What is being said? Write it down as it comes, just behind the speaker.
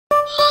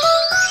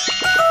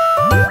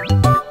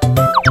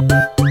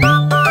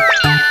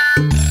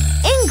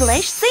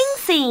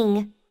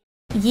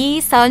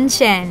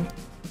Sun-shin.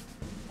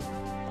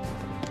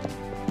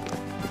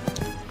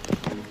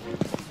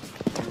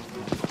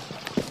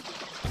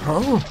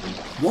 Huh?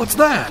 What's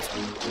that?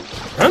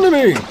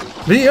 Enemy!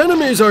 The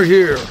enemies are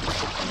here!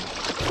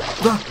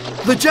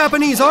 The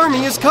Japanese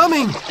army is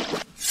coming!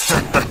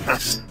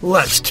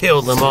 Let's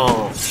kill them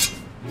all!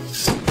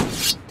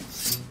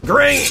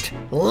 Great!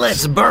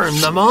 Let's burn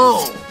them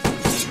all!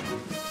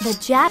 The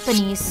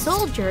Japanese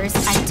soldiers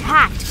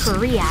attacked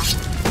Korea.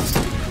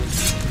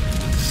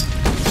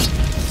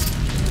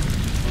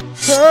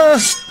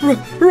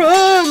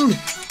 Run!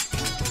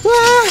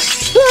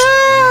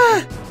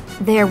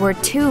 There were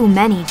too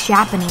many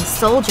Japanese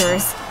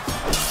soldiers.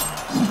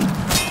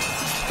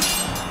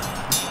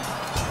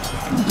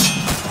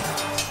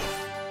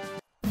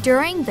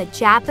 During the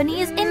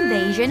Japanese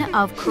invasion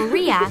of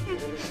Korea,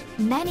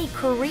 many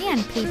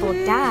Korean people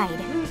died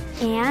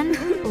and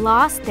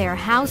lost their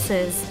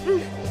houses.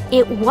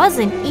 It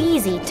wasn't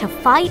easy to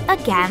fight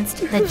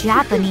against the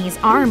Japanese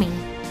army.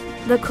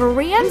 The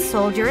Korean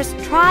soldiers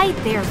tried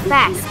their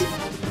best.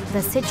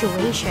 The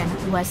situation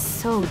was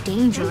so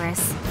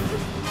dangerous.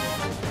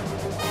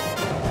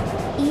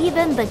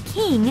 Even the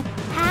king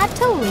had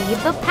to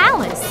leave the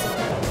palace.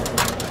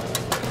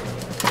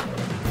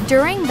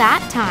 During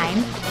that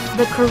time,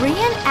 the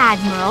Korean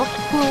admiral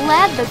who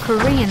led the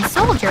Korean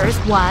soldiers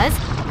was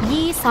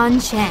Yi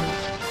Sun-shin.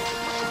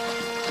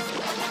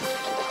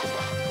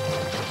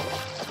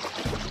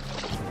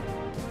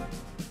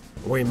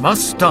 We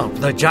must stop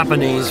the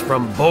Japanese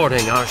from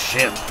boarding our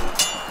ship.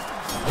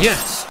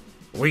 Yes,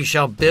 we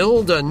shall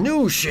build a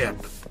new ship.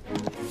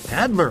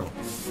 Admiral,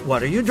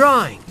 what are you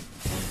drawing?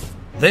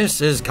 This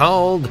is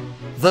called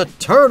the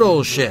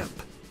Turtle Ship.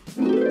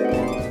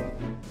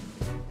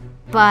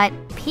 But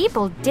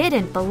people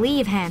didn't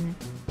believe him.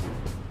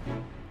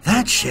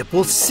 That ship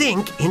will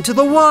sink into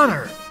the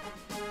water.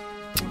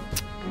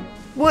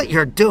 What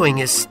you're doing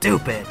is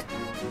stupid.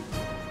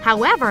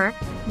 However,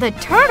 the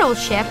turtle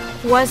ship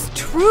was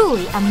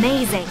truly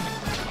amazing.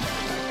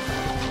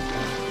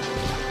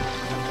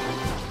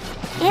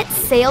 It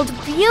sailed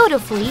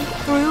beautifully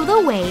through the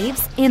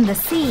waves in the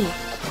sea.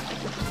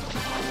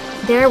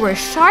 There were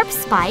sharp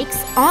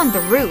spikes on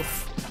the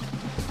roof.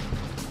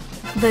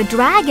 The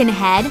dragon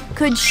head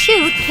could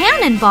shoot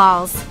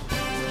cannonballs.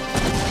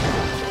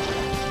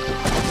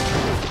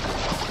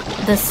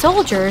 The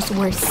soldiers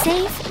were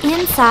safe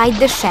inside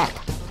the ship.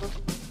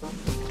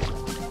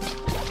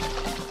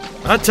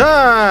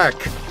 Attack!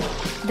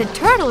 The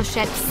turtle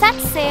ship set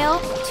sail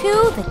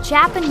to the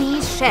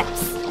Japanese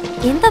ships.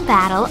 In the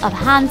Battle of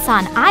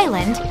Hansan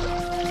Island,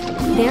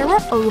 there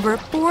were over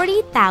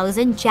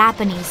 40,000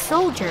 Japanese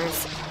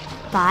soldiers,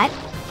 but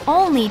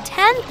only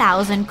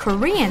 10,000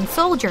 Korean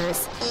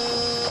soldiers.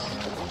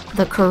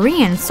 The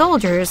Korean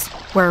soldiers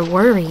were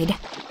worried.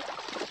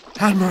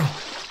 Admiral,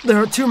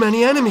 there are too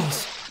many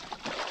enemies.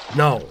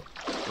 No,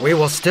 we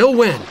will still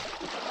win.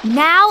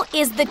 Now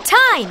is the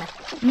time!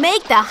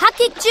 Make the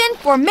Hakikjin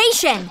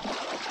formation!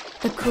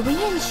 The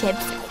Korean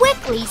ships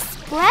quickly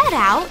spread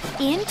out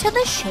into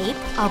the shape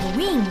of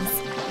wings.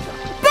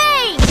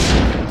 Bang!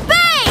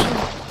 Bang!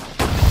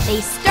 They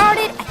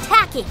started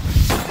attacking.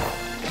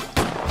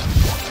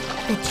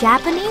 The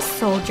Japanese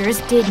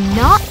soldiers did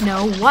not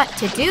know what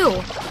to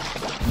do.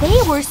 They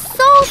were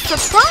so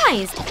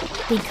surprised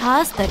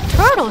because the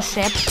turtle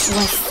ship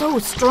was so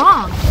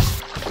strong.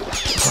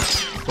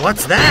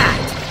 What's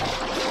that?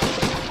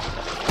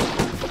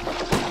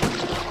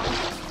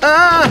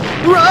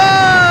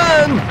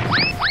 Run!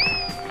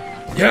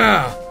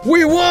 Yeah,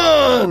 we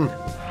won!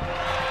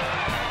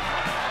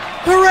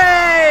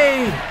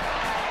 Hooray!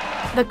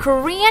 The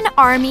Korean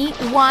army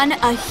won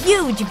a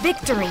huge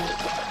victory.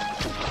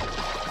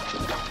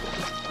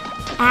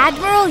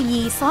 Admiral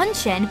Yi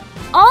Sun-shin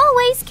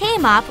always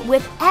came up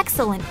with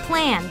excellent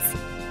plans.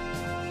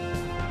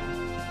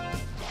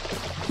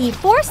 He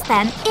forced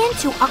them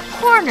into a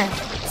corner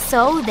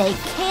so they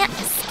can't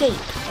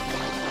escape.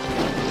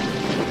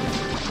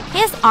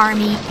 His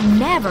army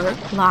never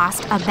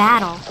lost a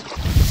battle.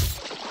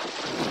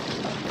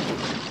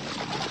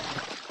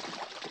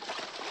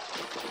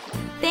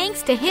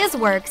 Thanks to his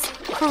works,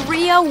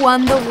 Korea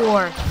won the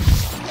war.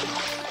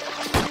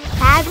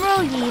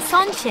 Admiral Yi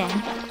Sun-shin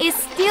is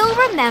still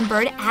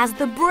remembered as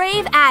the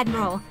brave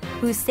admiral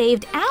who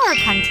saved our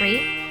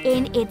country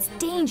in its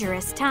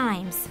dangerous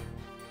times.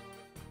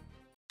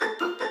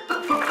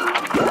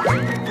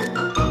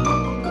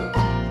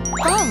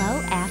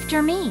 Follow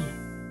after me.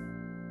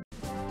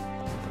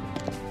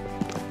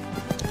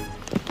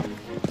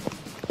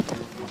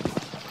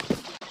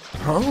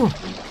 Huh?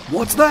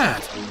 What's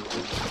that?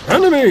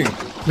 Enemy!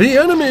 The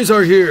enemies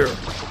are here!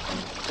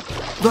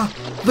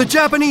 The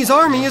Japanese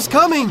army is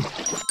coming!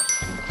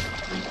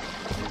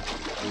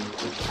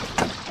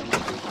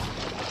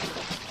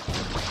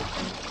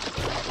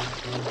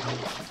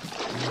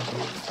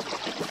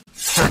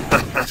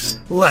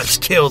 Let's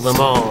kill them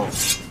all!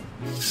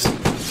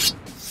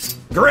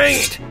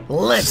 Great!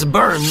 Let's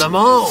burn them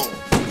all!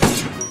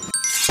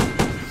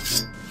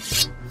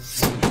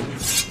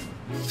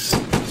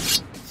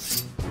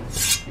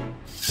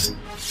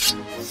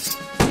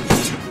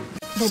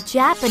 The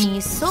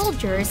Japanese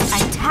soldiers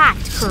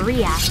attacked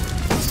Korea.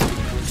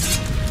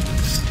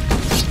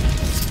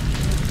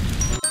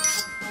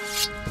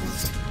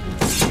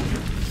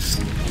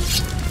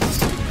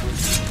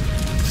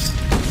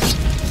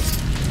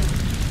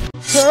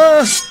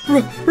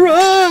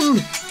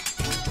 Run!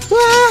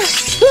 Ah!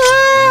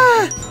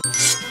 Ah!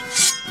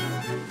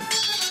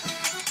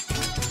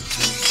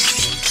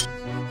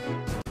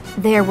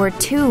 There were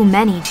too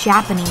many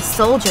Japanese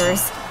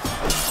soldiers.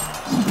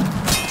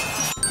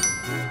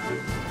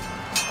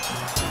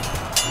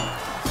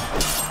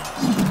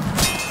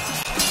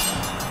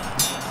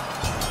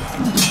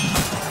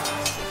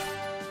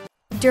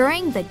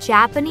 During the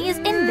Japanese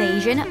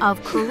invasion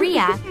of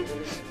Korea,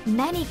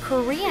 many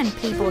Korean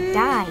people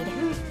died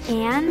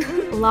and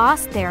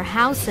lost their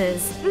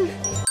houses.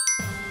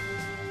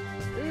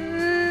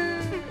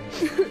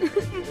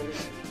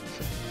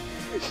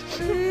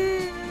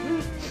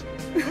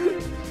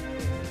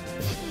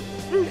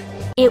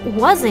 It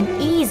wasn't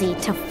easy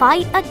to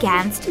fight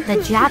against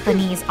the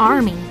Japanese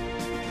army.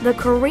 The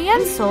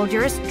Korean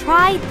soldiers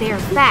tried their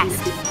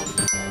best.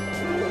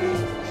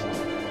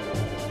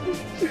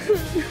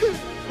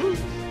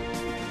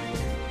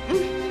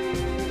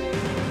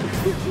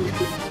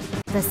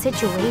 The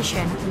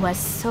situation was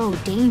so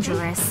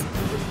dangerous.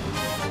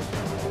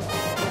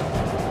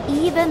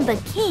 Even the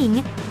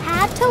king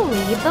had to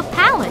leave the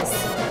palace.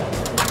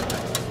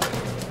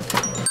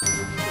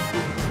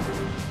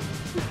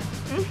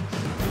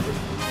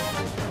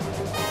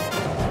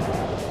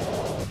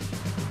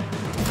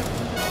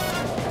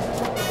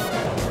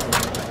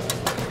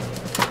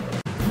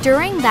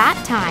 During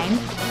that time,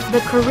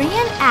 the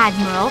Korean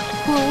admiral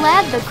who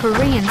led the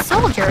Korean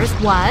soldiers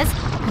was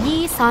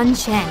Yi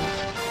Sun-shin.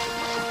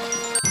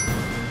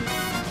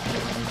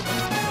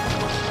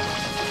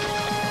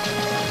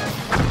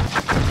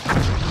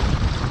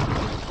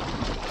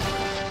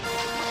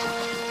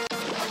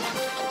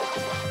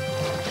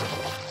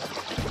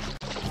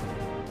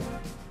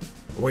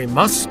 We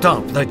must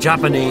stop the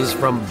Japanese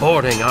from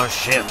boarding our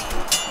ship.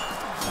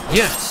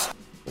 Yes,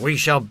 we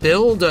shall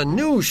build a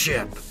new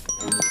ship.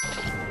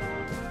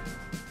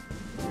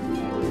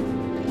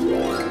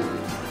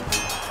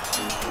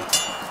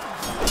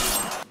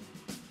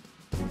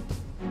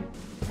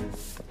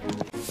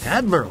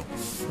 Admiral,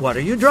 what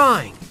are you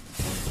drawing?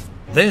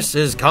 This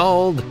is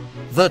called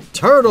the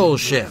turtle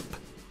ship.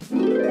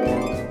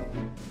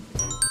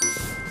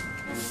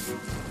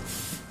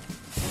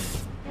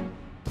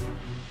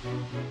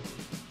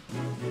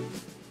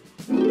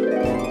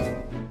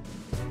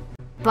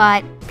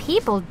 But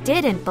people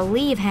didn't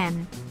believe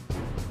him.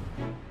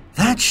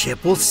 That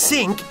ship will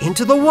sink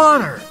into the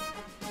water.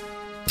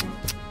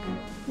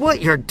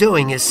 What you're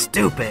doing is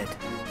stupid.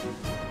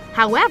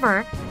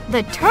 However,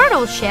 the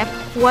turtle ship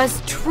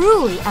was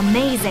truly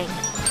amazing.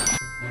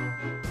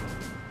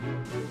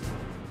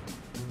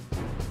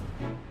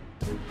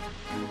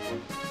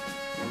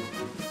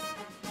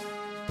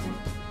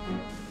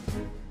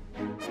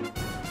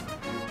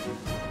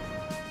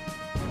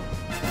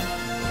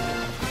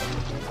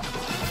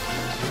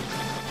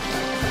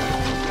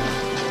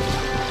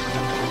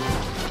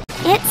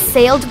 It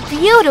sailed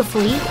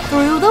beautifully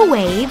through the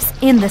waves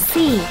in the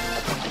sea.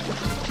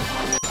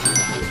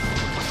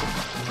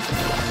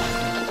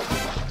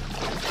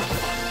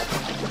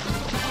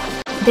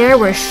 There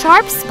were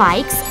sharp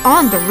spikes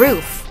on the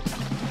roof.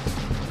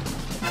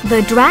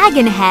 The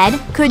dragon head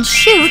could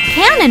shoot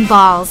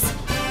cannonballs.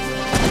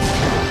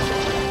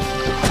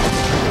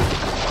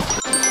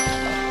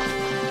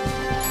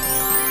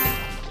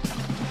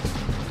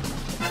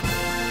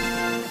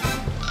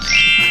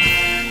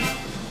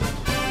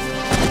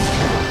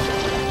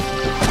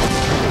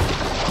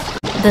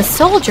 The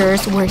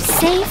soldiers were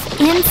safe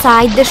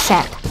inside the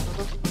ship.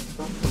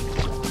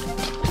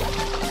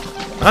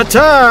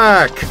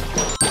 Attack!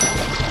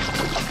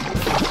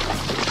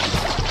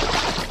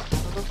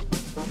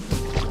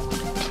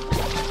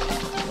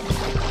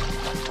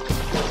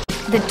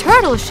 The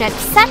turtle ship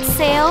set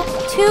sail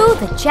to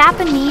the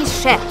Japanese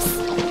ships.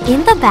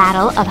 In the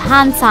Battle of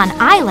Hansan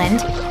Island,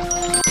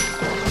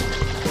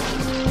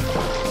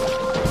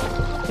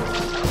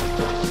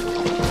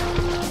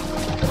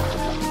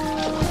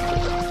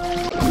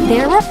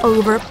 there were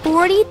over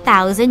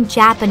 40,000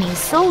 Japanese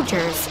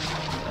soldiers,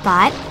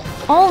 but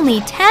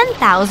only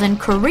 10,000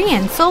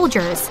 Korean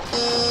soldiers.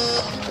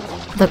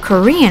 The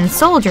Korean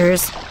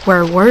soldiers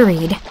were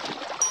worried.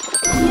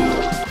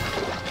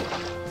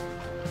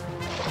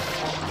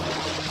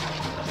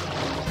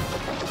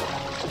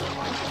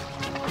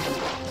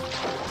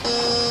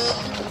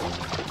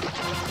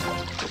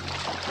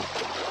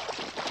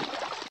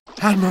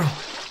 Admiral,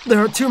 there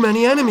are too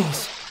many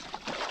enemies.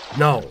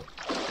 No,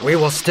 we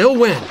will still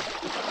win.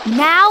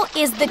 Now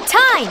is the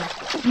time!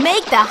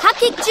 Make the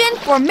Hakikjin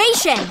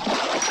formation!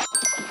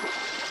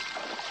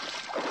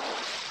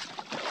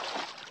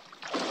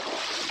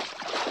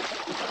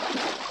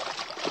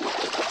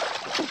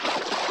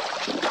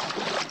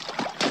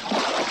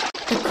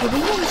 The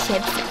Korean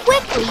ships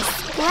quickly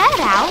spread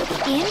out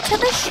into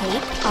the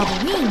shape of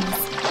wings.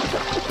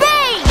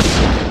 Bang!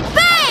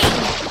 Bang!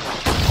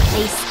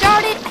 they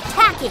started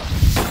attacking.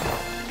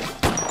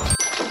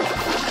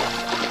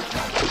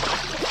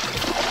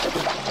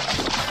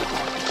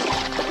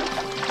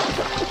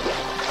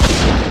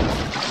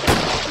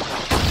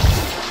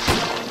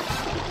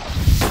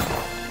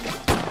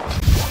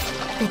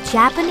 The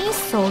Japanese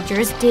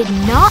soldiers did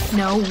not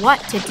know what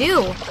to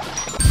do.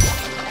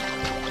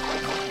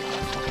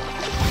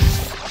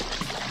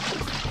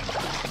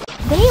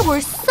 They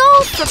were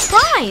so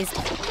surprised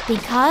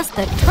because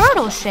the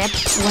turtle ship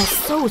was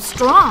so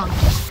strong.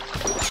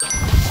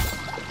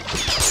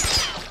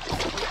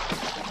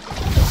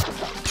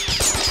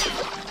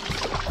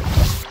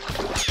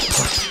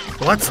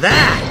 What's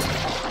that?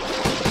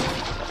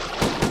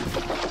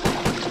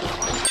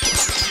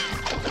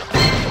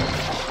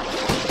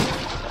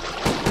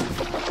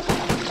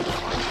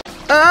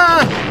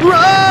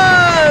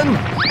 Run!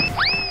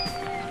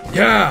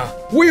 Yeah,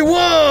 we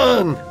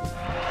won!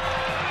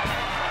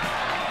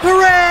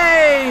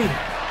 Hooray!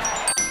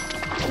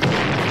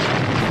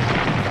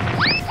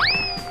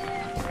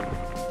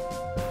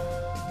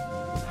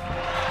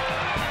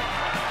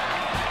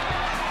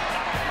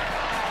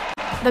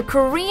 The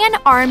Korean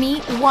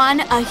army won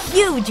a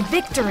huge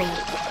victory.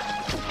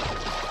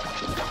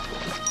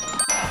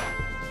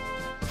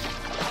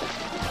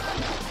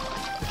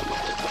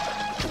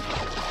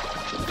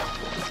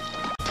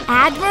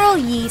 Admiral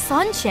Yi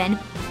Sun-shin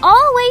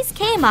always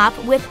came up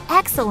with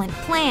excellent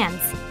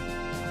plans.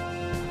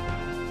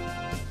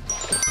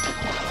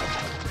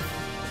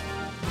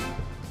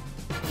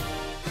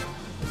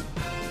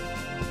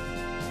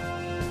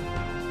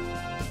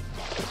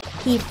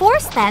 He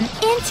forced them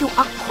into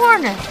a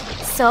corner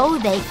so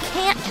they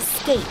can't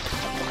escape.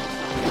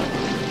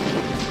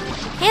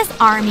 His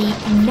army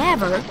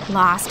never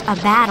lost a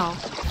battle.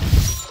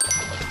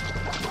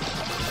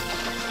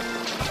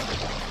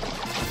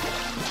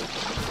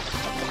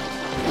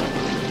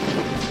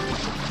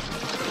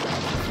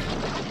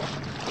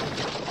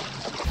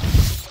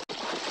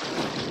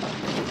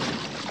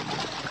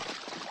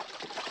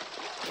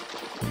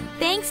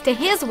 Thanks to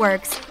his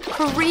works,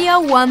 Korea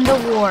won the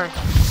war.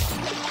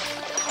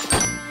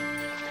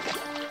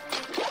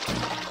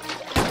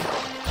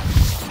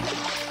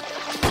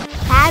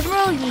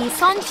 Admiral Yi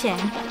Sun-shin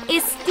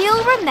is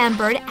still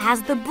remembered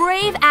as the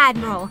brave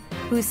admiral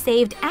who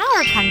saved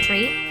our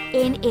country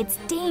in its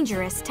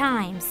dangerous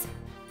times.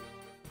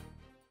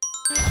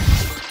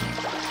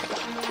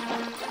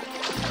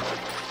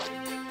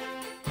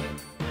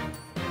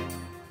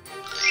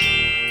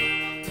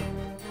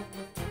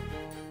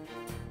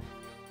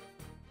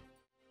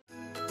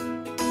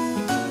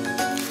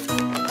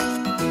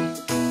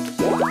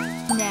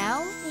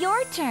 Now,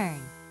 your turn.